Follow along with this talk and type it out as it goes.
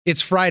It's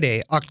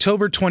Friday,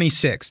 October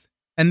 26th,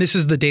 and this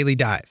is the Daily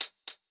Dive.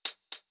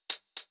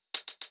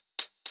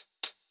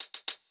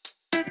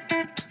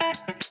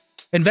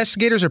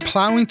 Investigators are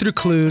plowing through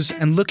clues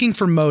and looking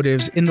for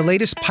motives in the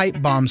latest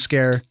pipe bomb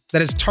scare that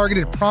has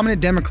targeted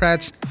prominent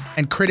Democrats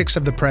and critics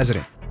of the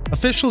president.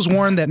 Officials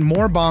warn that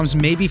more bombs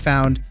may be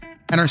found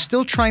and are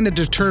still trying to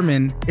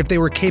determine if they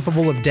were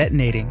capable of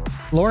detonating.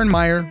 Lauren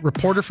Meyer,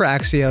 reporter for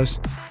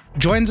Axios,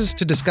 joins us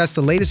to discuss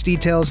the latest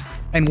details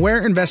and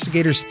where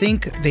investigators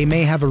think they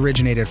may have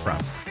originated from: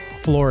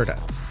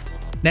 Florida.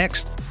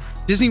 Next,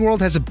 Disney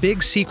World has a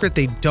big secret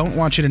they don't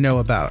want you to know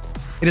about.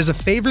 It is a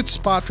favorite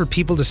spot for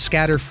people to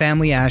scatter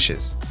family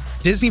ashes.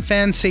 Disney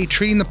fans say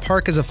treating the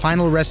park as a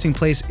final resting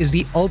place is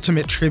the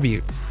ultimate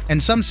tribute,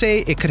 and some say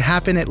it could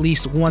happen at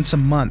least once a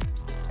month.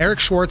 Eric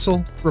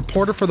Schwartzel,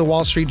 reporter for the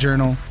Wall Street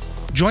Journal,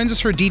 joins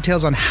us for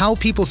details on how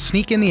people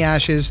sneak in the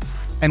ashes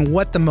and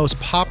what the most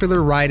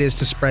popular ride is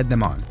to spread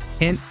them on.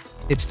 Hint,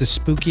 it's the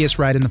spookiest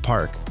ride in the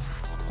park.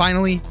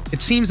 Finally,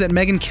 it seems that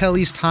Megyn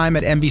Kelly's time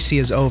at NBC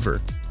is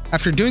over.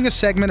 After doing a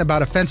segment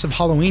about offensive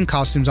Halloween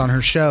costumes on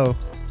her show,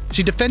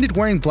 she defended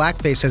wearing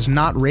blackface as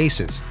not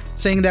racist,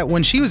 saying that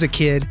when she was a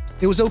kid,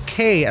 it was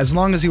okay as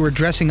long as you were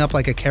dressing up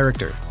like a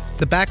character.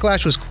 The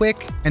backlash was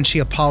quick, and she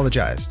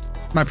apologized.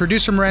 My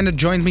producer Miranda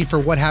joined me for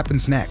what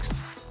happens next: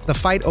 the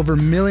fight over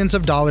millions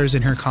of dollars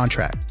in her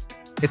contract.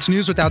 It's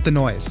news without the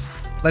noise.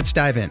 Let's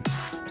dive in.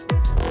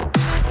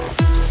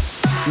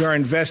 We are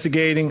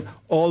investigating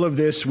all of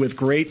this with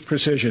great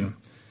precision.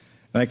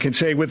 And I can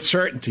say with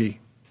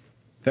certainty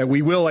that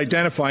we will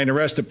identify and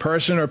arrest a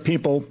person or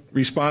people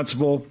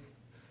responsible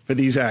for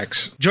these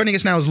acts. Joining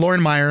us now is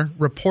Lauren Meyer,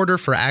 reporter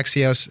for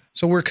Axios.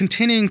 So we're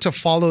continuing to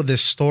follow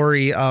this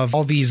story of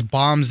all these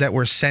bombs that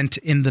were sent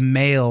in the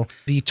mail.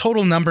 The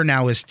total number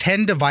now is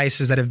 10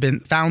 devices that have been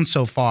found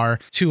so far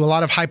to a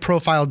lot of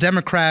high-profile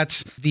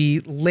Democrats.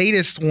 The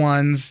latest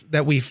ones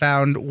that we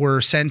found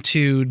were sent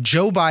to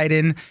Joe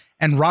Biden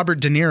and Robert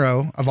De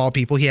Niro, of all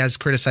people. He has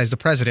criticized the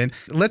president.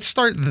 Let's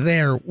start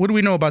there. What do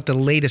we know about the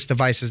latest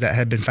devices that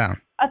have been found?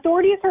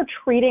 Authorities are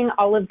treating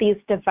all of these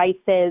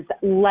devices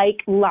like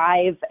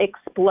live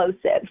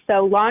explosives.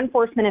 So law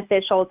enforcement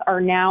officials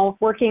are now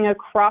working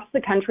across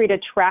the country to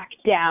track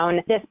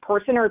down this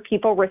person or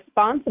people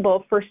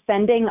responsible for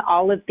sending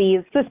all of these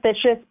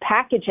suspicious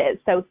packages.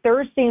 So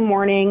Thursday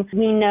morning,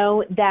 we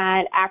know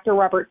that actor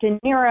Robert De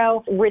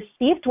Niro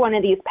received one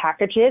of these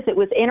packages. It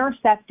was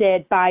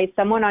intercepted by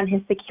someone on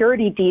his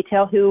security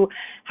detail who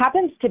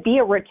happens to be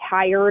a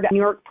retired New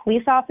York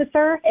police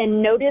officer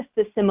and noticed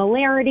the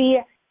similarity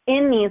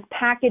in these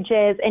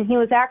packages, and he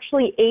was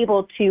actually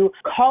able to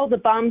call the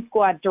bomb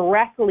squad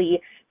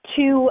directly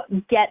to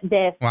get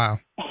this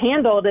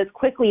handled as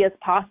quickly as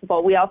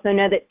possible. We also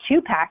know that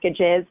 2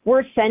 packages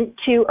were sent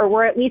to, or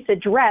were at least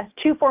addressed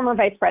to former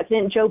Vice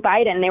President Joe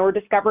Biden. They were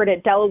discovered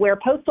at Delaware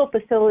postal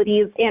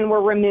facilities and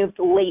were removed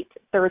late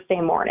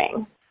Thursday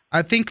morning.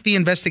 I think the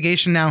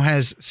investigation now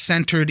has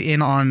centered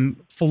in on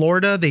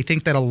Florida. They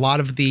think that a lot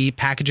of the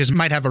packages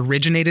might have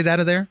originated out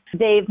of there.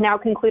 They've now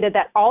concluded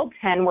that all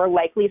 10 were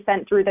likely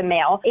sent through the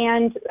mail.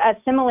 And a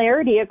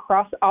similarity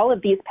across all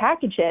of these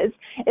packages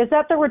is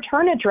that the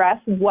return address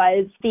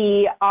was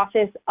the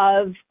office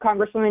of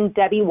Congresswoman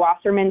Debbie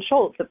Wasserman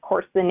Schultz. Of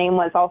course, the name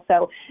was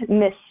also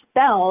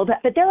misspelled,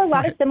 but there are a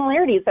lot of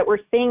similarities that we're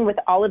seeing with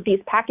all of these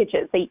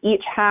packages. They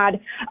each had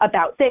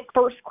about 6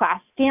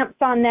 first-class stamps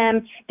on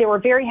them. They were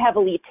very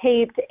heavily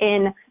taped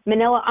in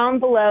manila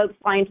envelopes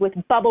lined with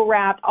bubble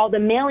wrap. All the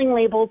mailing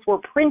labels were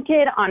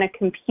printed on a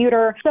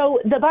computer. So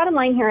the bottom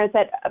line here is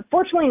that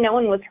fortunately no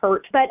one was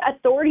hurt, but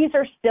authorities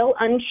are still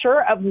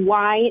unsure of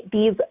why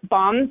these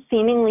bombs,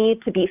 seemingly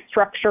to be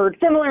structured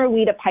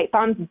similarly to pipe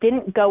bombs,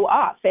 didn't go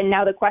off. And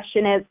now the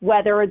question is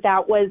whether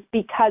that was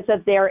because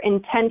of their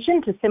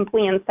intention to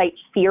simply incite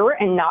fear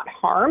and not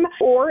harm,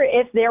 or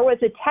if there was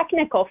a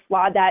technical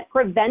flaw that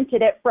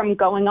prevented it from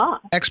going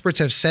off. Experts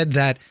have said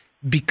that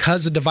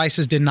because the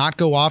devices did not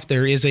go off,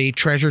 there is a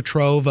treasure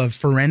trove of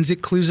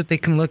forensic clues that they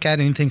can look at,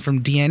 anything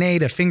from DNA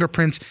to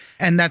fingerprints.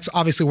 And that's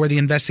obviously where the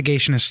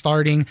investigation is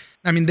starting.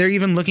 I mean, they're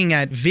even looking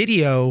at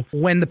video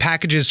when the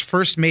packages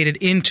first made it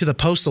into the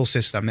postal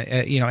system.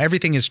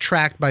 Everything is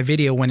tracked by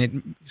video when it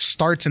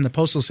starts in the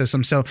postal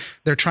system. So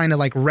they're trying to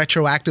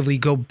retroactively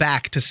go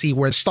back to see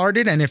where it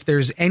started and if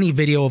there's any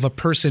video of a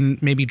person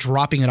maybe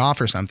dropping it off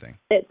or something.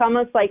 It's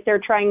almost like they're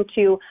trying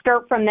to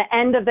start from the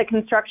end of the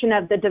construction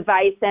of the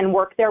device and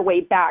work their way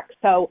back.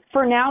 So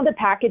for now, the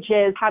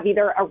packages have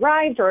either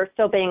arrived or are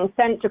still being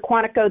sent to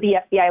Quantico, the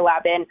FBI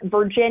lab in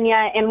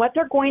Virginia. And what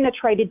they're going to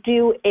try to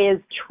do is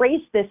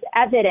trace this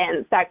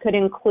evidence that could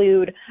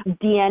include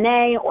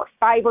DNA or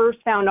fibers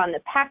found on the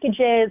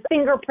packages,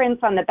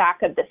 fingerprints on the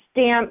back of the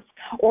stamps,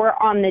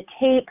 or on the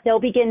tape. They'll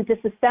begin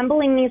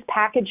disassembling these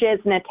packages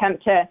and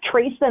attempt to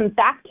trace them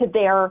back to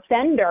their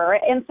sender.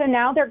 And so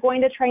now they're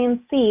going to try and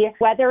see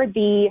whether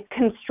the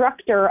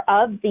constructor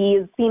of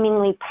these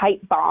seemingly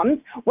pipe bombs,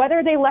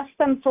 whether they left left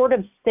some sort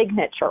of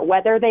signature,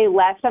 whether they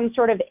left some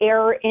sort of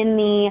error in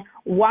the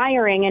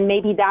wiring, and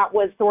maybe that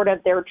was sort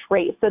of their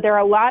trace. So there are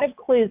a lot of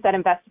clues that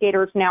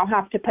investigators now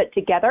have to put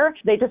together.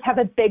 They just have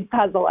a big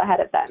puzzle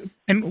ahead of them.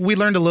 And we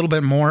learned a little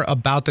bit more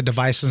about the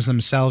devices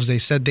themselves. They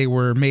said they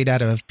were made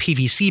out of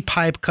PVC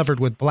pipe covered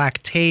with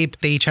black tape.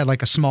 They each had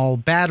like a small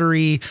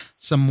battery,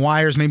 some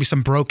wires, maybe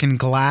some broken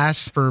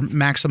glass for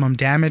maximum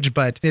damage.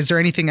 But is there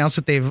anything else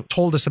that they've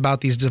told us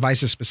about these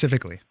devices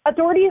specifically?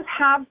 Authorities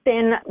have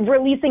been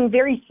releasing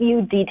very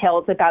few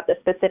details about the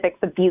specifics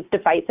of these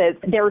devices.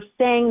 They're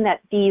saying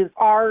that these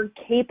are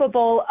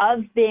capable of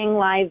being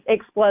live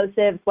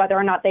explosives. Whether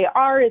or not they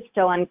are is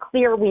still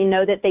unclear. We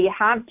know that they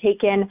have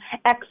taken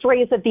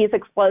x-rays of these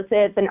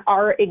explosives and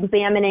are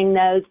examining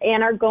those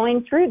and are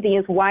going through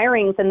these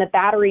wirings and the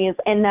batteries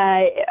and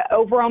the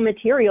overall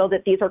material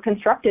that these are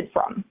constructed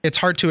from. It's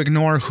hard to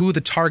ignore who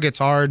the targets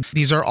are.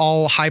 These are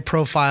all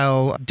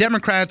high-profile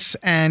Democrats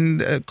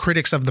and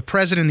critics of the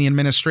president and the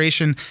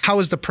administration. How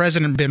has the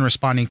president been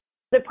responding?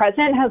 The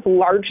president has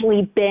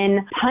largely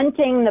been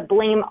punting the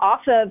blame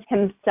off of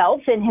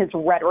himself in his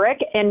rhetoric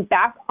and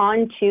back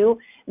onto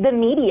the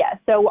media.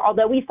 So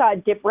although we saw a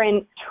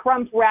different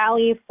Trump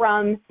rally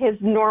from his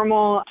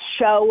normal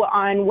show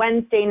on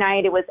Wednesday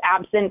night, it was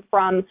absent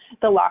from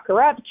the lock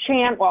her up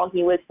chant while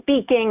he was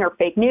speaking or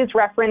fake news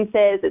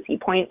references as he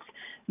points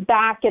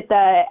back at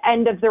the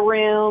end of the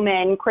room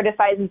and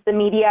criticizes the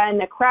media and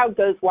the crowd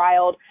goes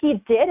wild. He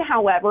did,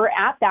 however,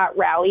 at that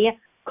rally,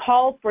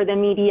 call for the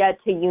media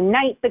to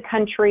unite the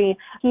country.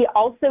 He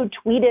also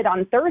tweeted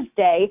on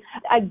Thursday,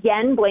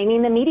 again,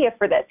 blaming the media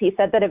for this. He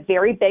said that a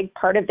very big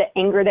part of the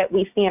anger that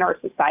we see in our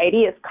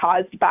society is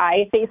caused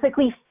by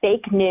basically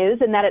fake news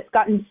and that it's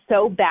gotten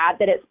so bad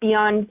that it's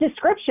beyond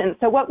description.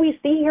 So what we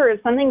see here is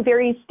something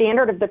very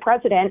standard of the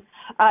president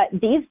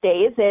these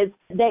days is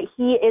that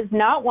he is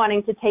not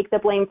wanting to take the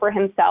blame for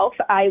himself.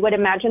 I would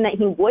imagine that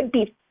he would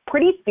be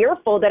pretty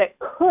fearful that it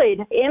could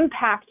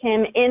impact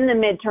him in the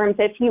midterms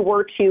if he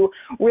were to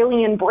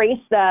really embrace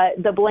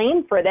the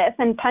blame for this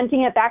and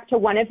punting it back to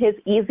one of his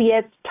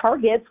easiest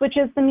targets, which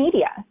is the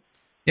media.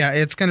 Yeah,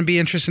 it's going to be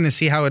interesting to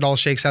see how it all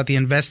shakes out. The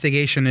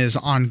investigation is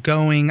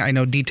ongoing. I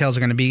know details are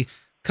going to be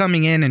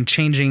coming in and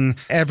changing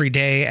every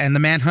day, and the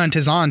manhunt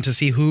is on to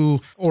see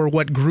who or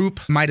what group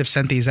might have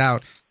sent these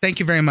out. Thank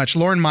you very much.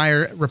 Lauren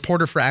Meyer,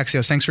 reporter for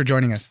Axios. Thanks for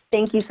joining us.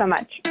 Thank you so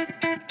much.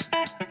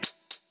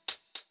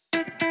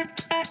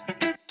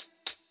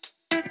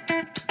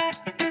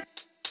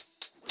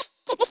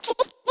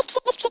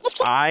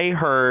 I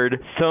heard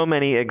so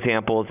many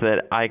examples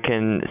that I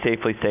can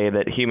safely say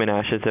that human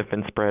ashes have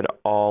been spread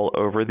all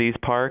over these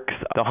parks.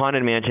 The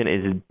Haunted Mansion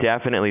is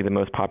definitely the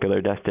most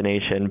popular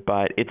destination,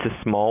 but It's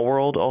a Small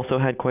World also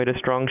had quite a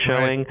strong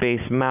showing. Right.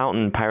 Space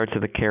Mountain, Pirates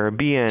of the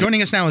Caribbean.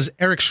 Joining us now is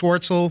Eric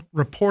Schwartzel,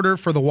 reporter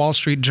for the Wall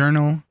Street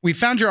Journal. We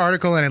found your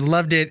article and I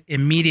loved it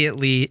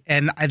immediately.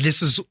 And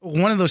this is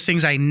one of those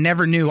things I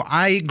never knew.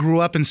 I grew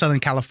up in Southern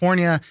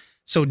California.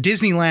 So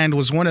Disneyland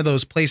was one of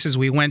those places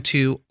we went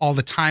to all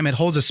the time. It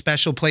holds a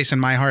special place in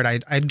my heart.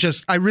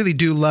 I really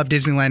do love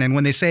Disneyland. And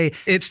when they say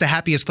it's the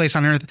happiest place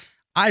on earth,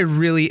 I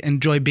really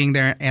enjoy being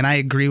there. And I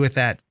agree with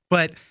that.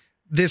 But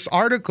this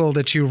article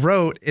that you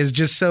wrote is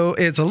just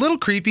it's a little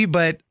creepy,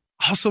 but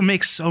also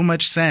makes so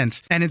much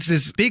sense. And it's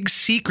this big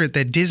secret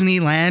that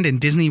Disneyland and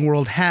Disney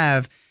World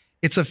have.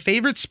 It's a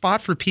favorite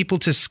spot for people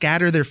to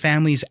scatter their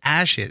family's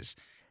ashes.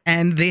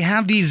 And they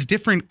have these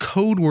different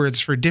code words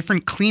for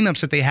different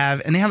cleanups that they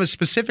have, and they have a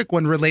specific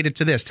one related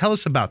to this. Tell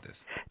us about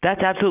this.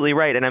 That's absolutely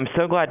right, and I'm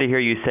so glad to hear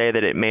you say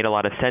that it made a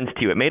lot of sense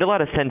to you. It made a lot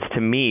of sense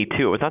to me,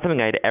 too. It was not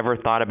something I'd ever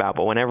thought about,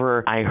 but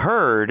whenever I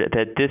heard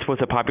that this was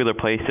a popular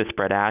place to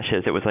spread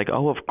ashes, it was like,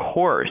 oh, of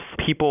course.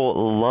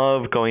 People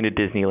love going to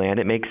Disneyland.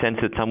 It makes sense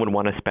that someone would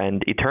want to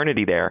spend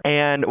eternity there.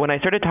 And when I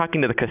started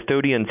talking to the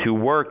custodians who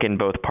work in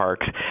both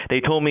parks, they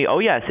told me, oh,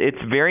 yes, it's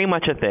very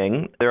much a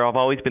thing. There have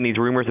always been these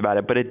rumors about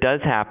it, but it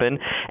does happen.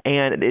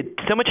 And it's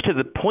so much to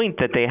the point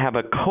that they have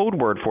a code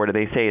word for it.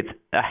 They say it's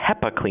a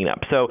HEPA cleanup.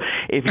 So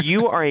if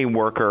you are a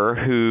worker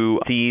who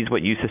sees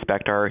what you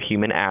suspect are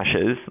human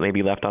ashes,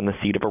 maybe left on the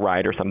seat of a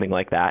ride or something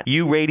like that,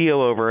 you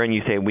radio over and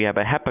you say, we have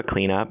a HEPA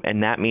cleanup,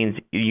 and that means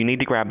you need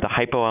to grab the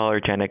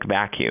hypoallergenic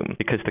vacuum,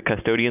 because the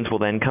custodians will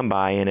then come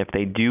by, and if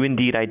they do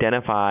indeed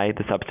identify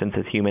the substance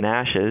as human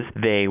ashes,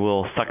 they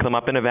will suck them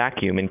up in a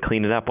vacuum and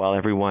clean it up while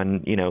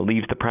everyone,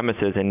 leaves the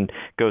premises and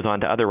goes on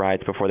to other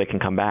rides before they can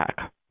come back.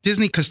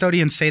 Disney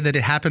custodians say that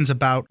it happens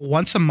about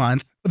once a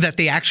month, that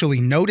they actually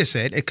notice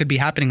it. It could be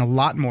happening a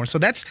lot more. So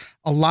that's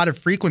a lot of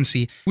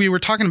frequency. We were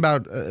talking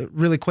about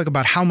really quick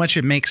about how much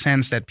it makes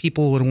sense that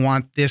people would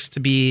want this to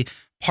be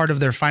part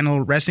of their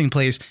final resting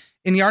place.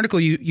 In the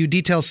article, you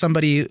detail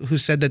somebody who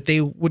said that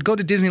they would go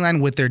to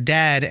Disneyland with their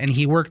dad, and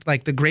he worked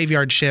like the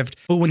graveyard shift.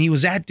 But when he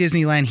was at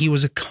Disneyland, he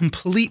was a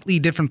completely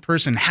different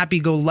person,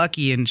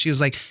 happy-go-lucky. And she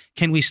was like,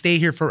 can we stay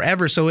here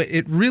forever? So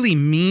it really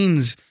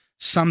means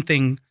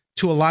something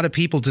to a lot of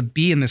people to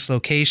be in this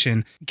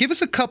location. Give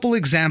us a couple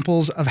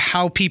examples of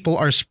how people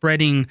are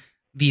spreading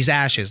these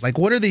ashes. Like,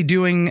 what are they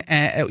doing?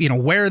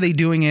 Where are they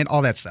doing it?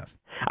 All that stuff.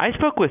 I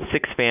spoke with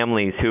 6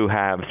 families who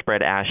have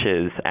spread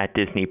ashes at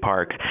Disney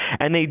parks,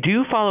 and they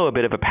do follow a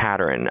bit of a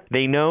pattern.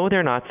 They know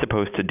they're not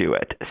supposed to do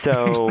it,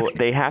 so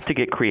they have to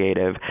get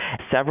creative.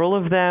 Several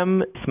of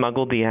them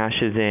smuggled the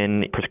ashes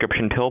in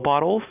prescription pill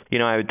bottles.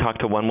 I would talk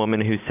to one woman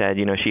who said,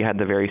 she had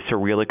the very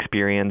surreal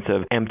experience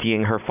of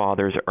emptying her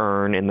father's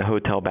urn in the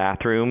hotel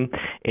bathroom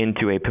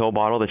into a pill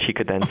bottle that she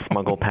could then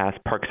smuggle past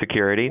park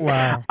security.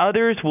 Wow.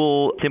 Others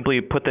will simply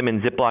put them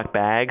in Ziploc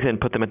bags and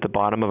put them at the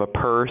bottom of a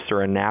purse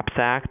or a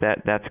knapsack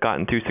that's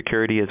gotten through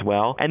security as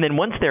well. And then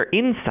once they're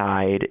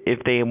inside, if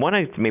they want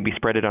to maybe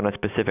spread it on a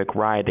specific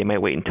ride, they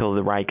might wait until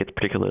the ride gets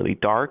particularly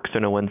dark so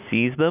no one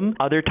sees them.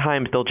 Other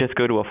times they'll just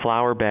go to a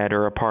flower bed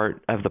or a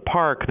part of the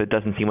park that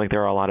doesn't seem like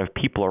there are a lot of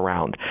people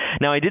around.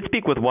 Now, I did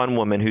speak with one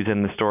woman who's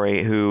in the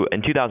story who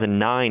in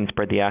 2009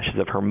 spread the ashes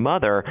of her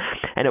mother,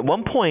 and at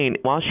one point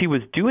while she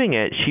was doing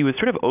it, she was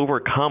sort of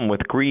overcome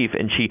with grief,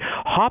 and she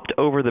hopped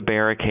over the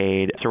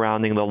barricade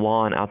surrounding the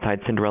lawn outside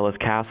Cinderella's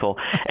castle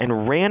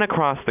and ran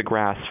across the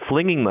grass,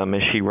 flinging them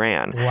as she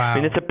ran. Wow. I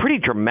mean, it's a pretty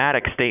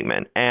dramatic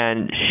statement,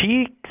 and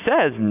she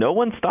says no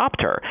one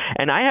stopped her.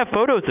 And I have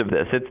photos of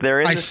this.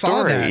 They're in the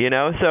story,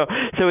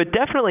 So it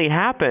definitely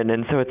happened,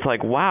 and so it's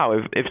like, wow,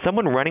 if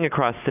someone running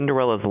across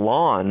Cinderella's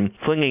lawn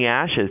flinging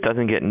ashes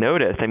doesn't get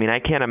noticed, I mean, I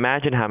can't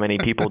imagine how many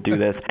people do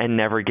this and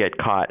never get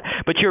caught.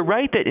 But you're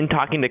right that in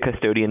talking to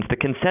custodians, the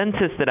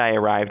consensus that I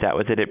arrived at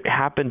was that it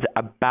happens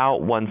about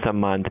once a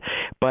month.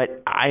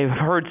 But I've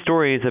heard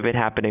stories of it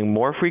happening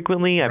more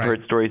frequently. I've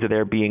heard stories of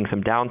there being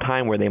some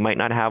downtime where they might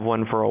not have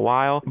one for a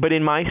while. But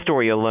in my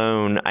story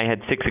alone, I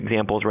had 6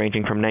 examples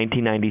ranging from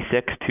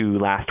 1996 to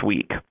last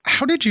week.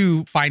 How did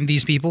you find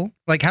these people?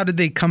 Like, how did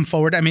they come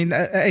forward? I mean,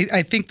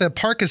 I think the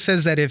park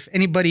says that if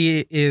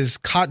anybody is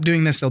caught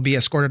doing this, they'll be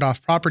escorted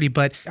off property,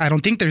 but I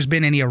don't think there's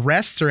been any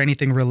arrests or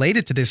anything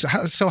related to this.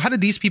 So how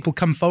did these people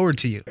come forward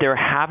to you? There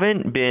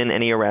haven't been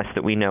any arrests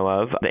that we know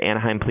of. The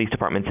Anaheim Police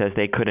Department says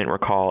they couldn't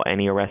recall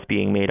any arrests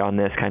being made on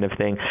this kind of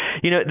thing.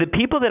 The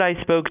people that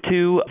I spoke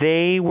to,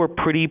 they were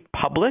pretty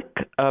public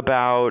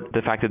about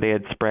the fact that they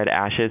had spread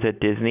ashes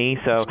at Disney.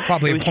 So it's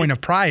probably a point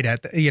of pride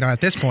at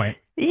this point.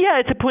 Yeah,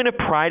 it's a point of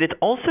pride. It's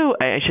also,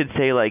 I should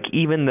say, like,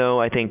 even though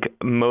I think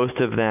most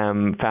of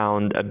them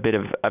found a bit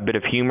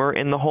of humor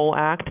in the whole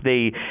act,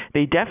 they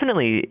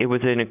definitely, it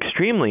was an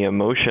extremely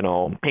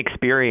emotional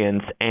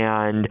experience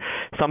and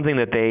something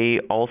that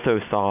they also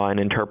saw and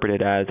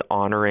interpreted as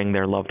honoring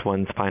their loved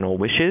one's final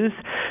wishes.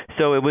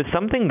 So it was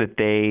something that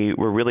they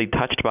were really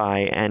touched by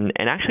and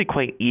actually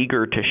quite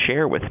eager to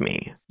share with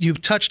me.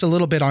 You've touched a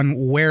little bit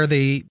on where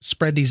they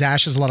spread these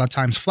ashes a lot of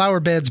times, flower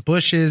beds,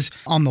 bushes,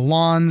 on the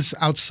lawns,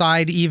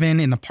 outside, even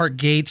in the park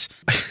gates.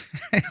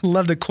 I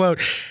love the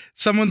quote.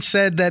 Someone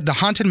said that the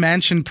Haunted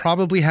Mansion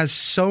probably has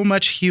so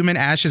much human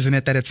ashes in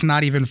it that it's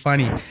not even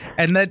funny.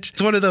 And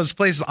that's one of those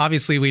places,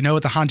 obviously, we know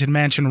what the Haunted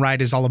Mansion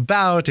ride is all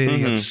about.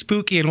 It's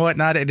spooky and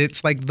whatnot, and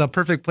it's like the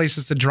perfect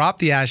places to drop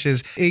the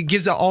ashes. It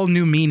gives it all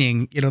new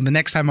meaning. The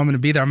next time I'm going to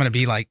be there, I'm going to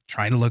be like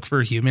trying to look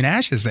for human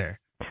ashes there.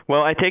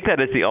 Well, I take that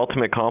as the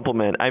ultimate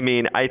compliment. I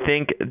mean, I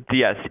think,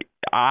 yes,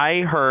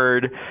 I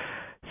heard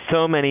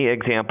so many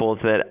examples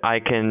that I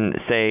can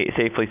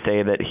safely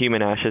say that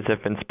human ashes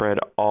have been spread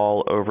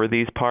all over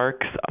these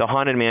parks. The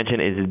Haunted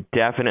Mansion is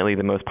definitely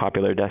the most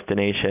popular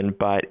destination,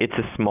 but It's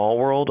a Small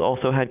World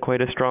also had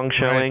quite a strong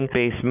showing. Right.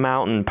 Space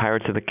Mountain,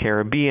 Pirates of the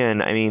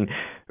Caribbean. I mean,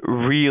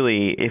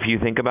 really, if you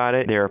think about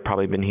it, there have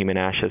probably been human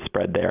ashes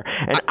spread there.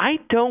 And I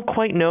don't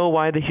quite know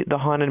why the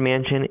Haunted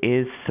Mansion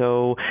is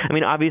so... I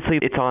mean, obviously,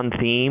 it's on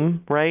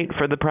theme, right,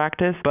 for the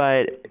practice.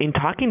 But in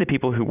talking to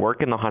people who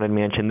work in the Haunted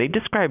Mansion, they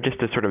describe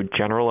just a sort of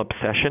general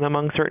obsession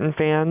among certain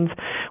fans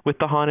with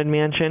the Haunted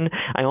Mansion.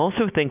 I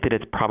also think that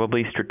it's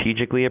probably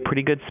strategically a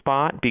pretty good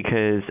spot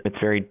because it's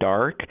very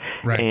dark.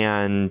 Right.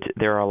 And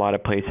there are a lot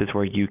of places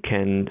where you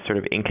can sort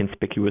of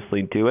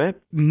inconspicuously do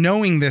it.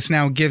 Knowing this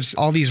now gives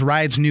all these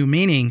rides new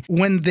meaning.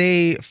 When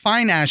they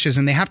find ashes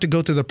and they have to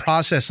go through the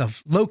process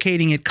of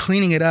locating it,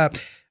 cleaning it up,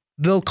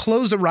 they'll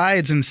close the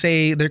rides and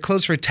say they're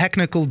closed for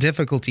technical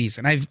difficulties.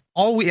 And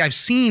I've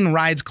seen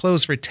rides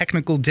closed for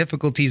technical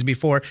difficulties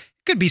before. It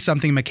could be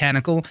something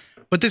mechanical,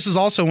 but this is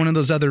also one of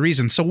those other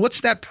reasons. So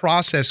what's that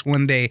process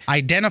when they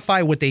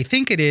identify what they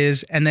think it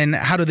is, and then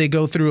how do they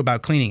go through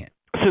about cleaning it?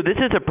 So this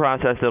is a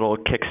process that'll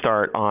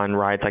kickstart on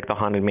rides like the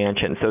Haunted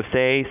Mansion. So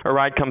say a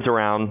ride comes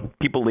around,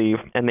 people leave,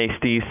 and they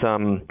see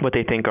some what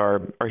they think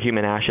are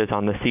human ashes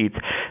on the seats.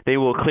 They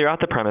will clear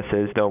out the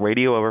premises. They'll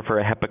radio over for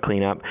a HEPA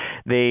cleanup.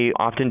 They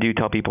often do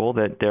tell people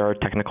that there are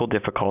technical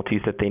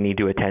difficulties that they need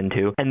to attend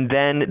to. And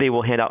then they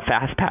will hand out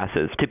fast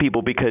passes to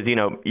people because,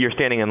 you're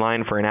standing in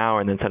line for an hour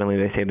and then suddenly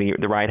they say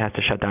the ride has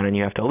to shut down and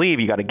you have to leave.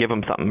 You got to give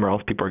them something or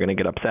else people are going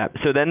to get upset.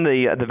 So then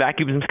the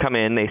vacuums come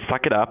in, they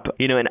suck it up,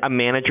 and a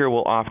manager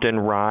will often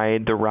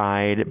ride the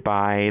ride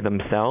by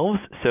themselves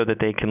so that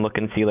they can look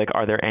and see, like,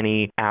 are there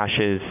any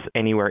ashes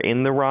anywhere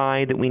in the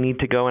ride that we need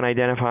to go and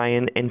identify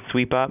and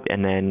sweep up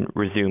and then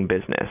resume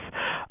business.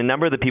 A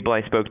number of the people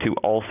I spoke to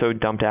also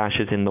dumped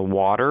ashes in the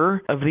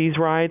water of these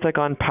rides, like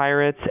on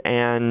Pirates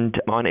and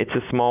on It's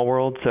a Small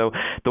World. So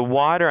the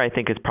water, I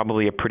think, is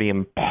probably a pretty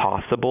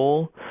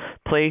impossible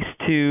place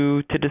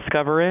to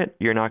discover it.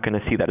 You're not going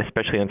to see that,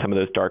 especially on some of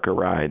those darker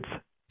rides.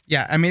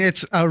 Yeah, I mean,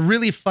 it's a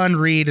really fun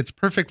read. It's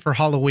perfect for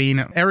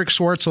Halloween. Eric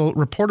Schwartzel,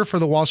 reporter for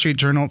the Wall Street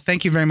Journal,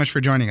 thank you very much for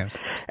joining us.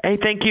 Hey,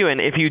 thank you.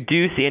 And if you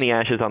do see any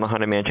ashes on the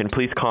Haunted Mansion,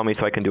 please call me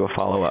so I can do a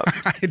follow-up.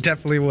 I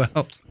definitely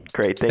will.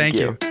 Great. Thank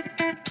you.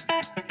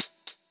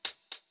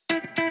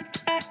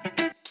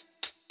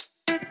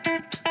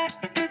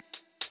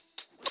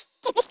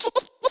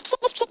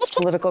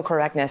 Political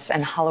correctness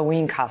and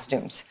Halloween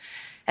costumes.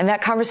 And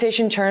that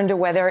conversation turned to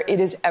whether it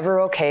is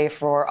ever okay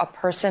for a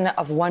person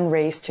of one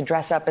race to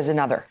dress up as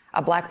another.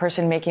 A black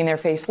person making their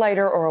face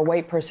lighter or a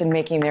white person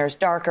making theirs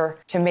darker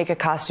to make a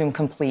costume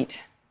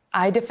complete.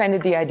 I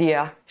defended the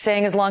idea,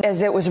 saying as long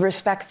as it was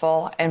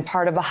respectful and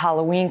part of a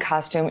Halloween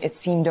costume, it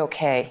seemed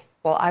okay.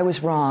 Well, I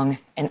was wrong,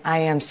 and I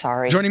am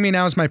sorry. Joining me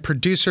now is my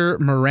producer,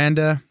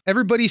 Miranda.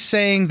 Everybody's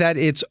saying that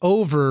it's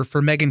over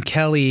for Megyn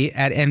Kelly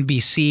at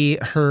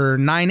NBC. Her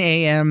 9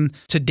 a.m.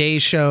 Today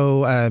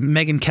show,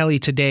 Megyn Kelly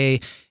Today,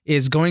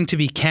 is going to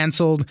be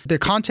canceled. They're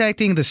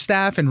contacting the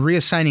staff and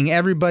reassigning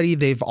everybody.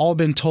 They've all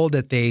been told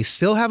that they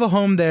still have a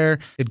home there.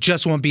 It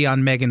just won't be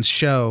on Megyn's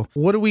show.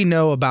 What do we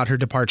know about her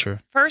departure?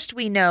 First,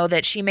 we know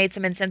that she made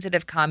some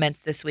insensitive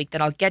comments this week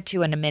that I'll get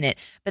to in a minute,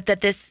 but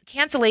that this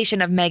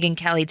cancellation of Megyn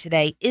Kelly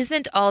Today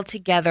isn't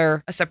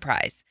altogether a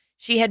surprise.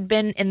 She had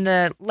been in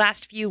the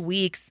last few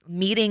weeks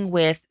meeting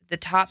with the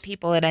top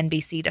people at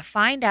NBC to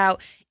find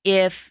out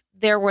if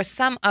there was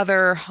some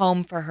other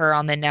home for her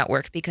on the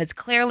network, because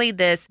clearly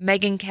this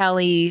Megyn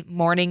Kelly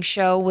morning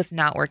show was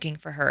not working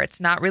for her. It's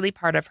not really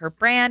part of her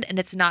brand, and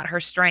it's not her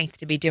strength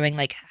to be doing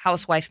like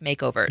housewife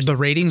makeovers. The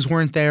ratings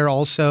weren't there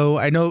also.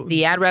 I know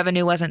the ad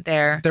revenue wasn't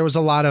there. There was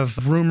a lot of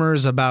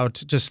rumors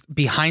about just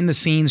behind the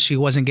scenes. She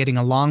wasn't getting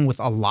along with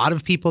a lot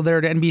of people there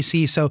at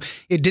NBC. So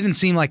it didn't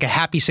seem like a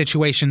happy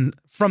situation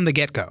from the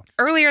get-go.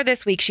 Earlier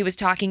this week, she was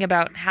talking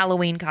about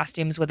Halloween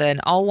costumes with an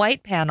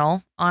all-white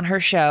panel on her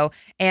show,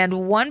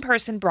 and one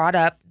person brought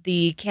up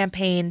the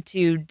campaign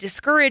to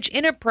discourage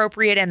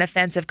inappropriate and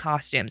offensive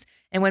costumes.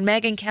 And when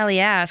Megyn Kelly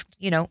asked,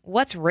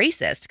 what's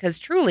racist? Because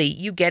truly,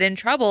 you get in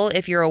trouble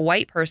if you're a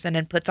white person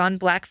and puts on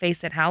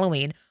blackface at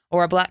Halloween,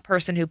 or a black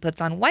person who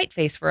puts on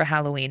whiteface for a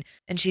Halloween.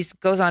 And she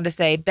goes on to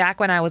say, back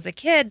when I was a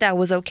kid, that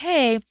was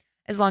okay,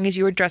 as long as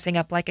you were dressing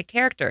up like a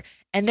character.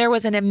 And there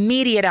was an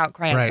immediate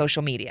outcry on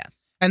social media.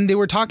 And they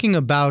were talking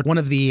about one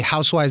of the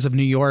housewives of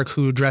New York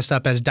who dressed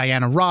up as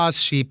Diana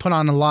Ross. She put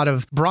on a lot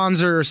of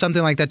bronzer or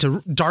something like that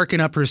to darken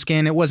up her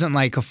skin. It wasn't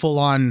like a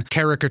full-on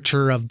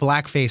caricature of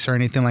blackface or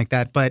anything like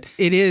that, but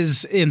it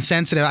is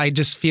insensitive. I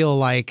just feel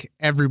like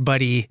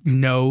everybody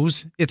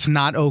knows it's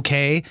not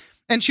okay.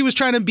 And she was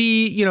trying to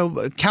be,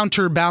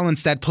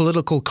 counterbalance that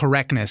political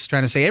correctness,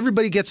 trying to say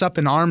everybody gets up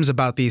in arms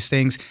about these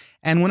things.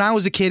 And when I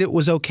was a kid, it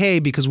was okay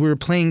because we were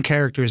playing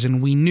characters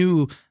and we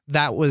knew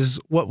that was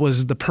what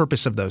was the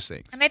purpose of those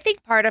things. And I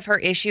think part of her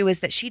issue is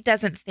that she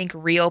doesn't think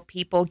real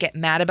people get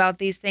mad about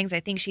these things. I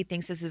think she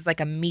thinks this is like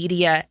a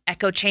media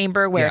echo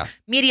chamber where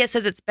media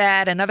says it's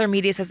bad and other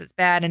media says it's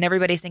bad and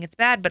everybody's saying it's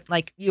bad. But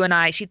like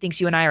she thinks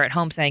you and I are at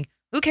home saying,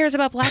 who cares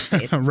about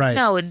blackface? Right.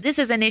 No, this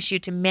is an issue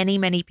to many,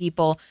 many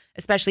people,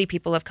 especially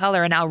people of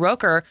color. And Al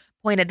Roker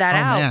pointed that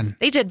out. Man.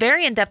 They did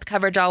very in-depth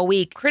coverage all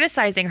week,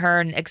 criticizing her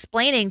and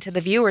explaining to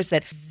the viewers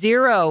that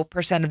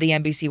 0% of the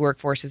NBC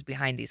workforce is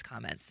behind these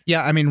comments.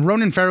 Yeah, I mean,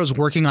 Ronan Farrow's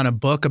working on a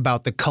book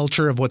about the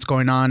culture of what's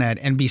going on at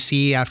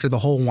NBC after the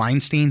whole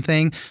Weinstein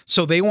thing.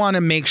 So they want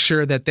to make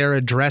sure that they're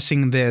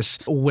addressing this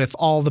with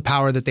all the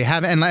power that they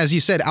have. And as you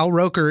said, Al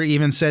Roker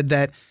even said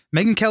that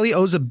Megyn Kelly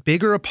owes a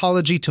bigger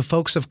apology to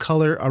folks of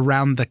color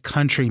around the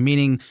country,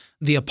 meaning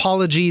the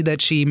apology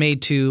that she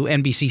made to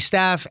NBC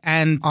staff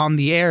and on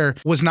the air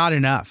was not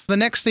enough. The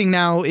next thing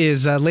now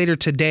is later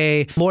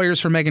today, lawyers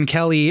for Megyn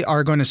Kelly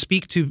are going to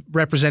speak to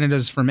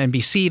representatives from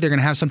NBC. They're going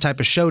to have some type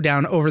of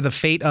showdown over the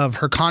fate of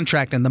her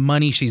contract and the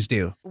money she's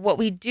due. What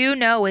we do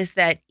know is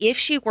that if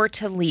she were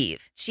to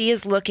leave, she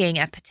is looking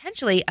at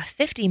potentially a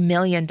 $50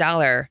 million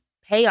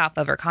payoff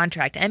of her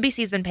contract.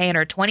 NBC's been paying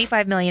her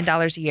 $25 million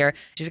a year.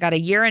 She's got a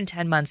year and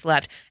 10 months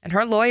left. And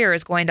her lawyer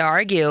is going to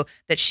argue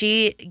that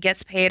she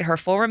gets paid her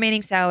full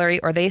remaining salary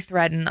or they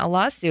threaten a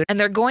lawsuit. And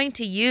they're going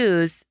to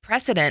use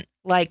precedent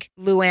like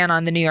Luann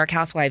on the New York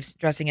Housewives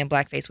dressing in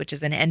blackface, which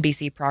is an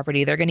NBC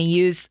property. They're going to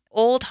use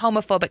old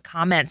homophobic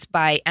comments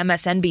by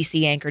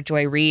MSNBC anchor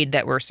Joy Reid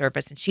that were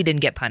surfaced, and she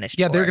didn't get punished.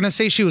 Yeah, they're going to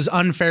say she was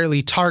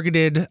unfairly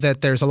targeted, that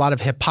there's a lot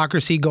of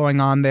hypocrisy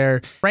going on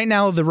there. Right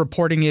now, the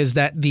reporting is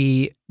that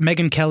the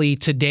Megyn Kelly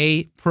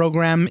Today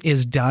program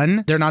is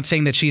done. They're not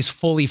saying that she's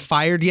fully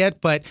fired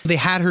yet, but they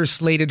had her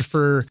slated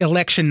for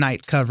election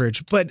night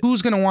coverage. But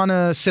who's going to want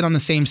to sit on the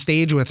same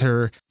stage with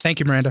her?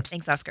 Thank you, Miranda.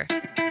 Thanks, Oscar.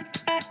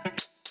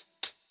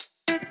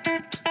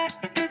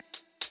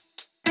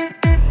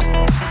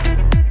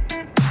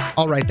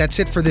 All right, that's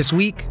it for this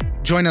week.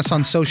 Join us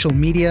on social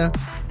media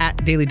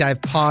at Daily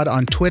Dive Pod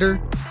on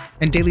Twitter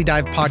and Daily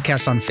Dive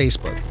Podcast on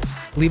Facebook.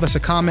 Leave us a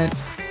comment,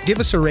 give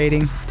us a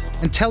rating,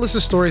 and tell us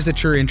the stories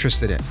that you're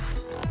interested in.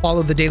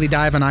 Follow The Daily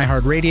Dive on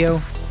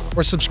iHeartRadio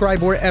or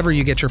subscribe wherever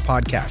you get your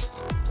podcasts.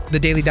 The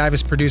Daily Dive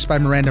is produced by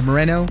Miranda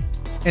Moreno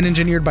and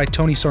engineered by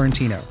Tony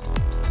Sorrentino.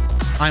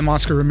 I'm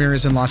Oscar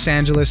Ramirez in Los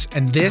Angeles,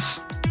 and this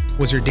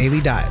was your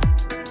Daily Dive.